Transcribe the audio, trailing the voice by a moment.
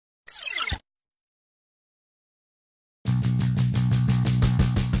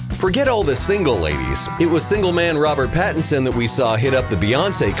Forget all the single ladies. It was single man Robert Pattinson that we saw hit up the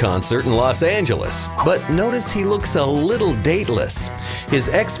Beyoncé concert in Los Angeles. But notice he looks a little dateless. His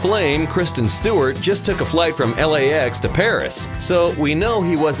ex-flame, Kristen Stewart, just took a flight from LAX to Paris, so we know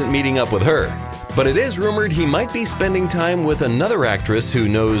he wasn't meeting up with her. But it is rumored he might be spending time with another actress who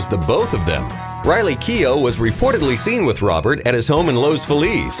knows the both of them. Riley Keough was reportedly seen with Robert at his home in Los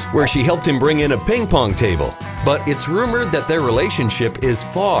Feliz, where she helped him bring in a ping pong table. But it's rumored that their relationship is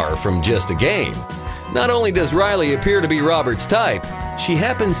far from just a game. Not only does Riley appear to be Robert's type, she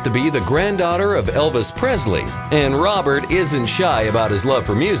happens to be the granddaughter of Elvis Presley, and Robert isn't shy about his love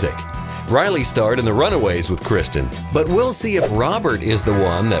for music. Riley starred in The Runaways with Kristen, but we'll see if Robert is the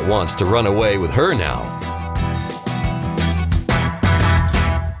one that wants to run away with her now.